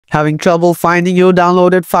Having trouble finding your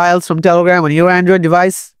downloaded files from Telegram on your Android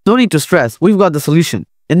device? No need to stress, we've got the solution.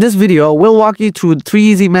 In this video, we'll walk you through 3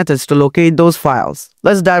 easy methods to locate those files.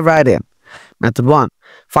 Let's dive right in. Method 1.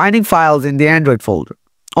 Finding files in the Android folder.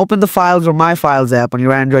 Open the Files or My Files app on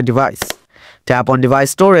your Android device. Tap on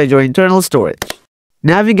Device Storage or Internal Storage.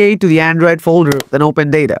 Navigate to the Android folder, then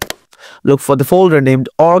open Data. Look for the folder named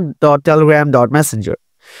org.telegram.messenger.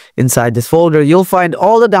 Inside this folder, you'll find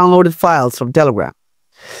all the downloaded files from Telegram.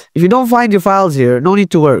 If you don't find your files here, no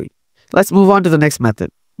need to worry. Let's move on to the next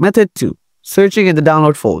method. Method 2. Searching in the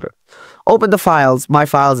download folder. Open the Files, My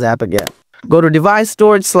Files app again. Go to Device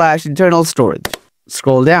Storage/Internal Storage.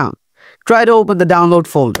 Scroll down. Try to open the download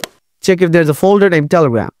folder. Check if there's a folder named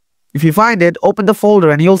Telegram. If you find it, open the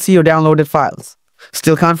folder and you'll see your downloaded files.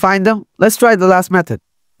 Still can't find them? Let's try the last method.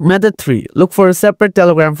 Method 3. Look for a separate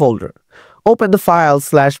Telegram folder. Open the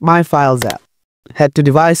Files/My Files app. Head to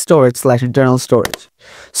Device Storage/Internal Storage.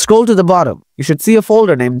 Scroll to the bottom. You should see a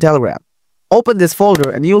folder named Telegram. Open this folder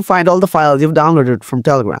and you'll find all the files you've downloaded from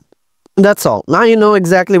Telegram. That's all. Now you know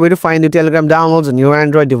exactly where to find the Telegram downloads on your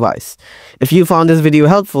Android device. If you found this video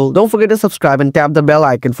helpful, don't forget to subscribe and tap the bell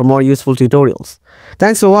icon for more useful tutorials.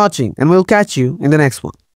 Thanks for watching, and we'll catch you in the next one.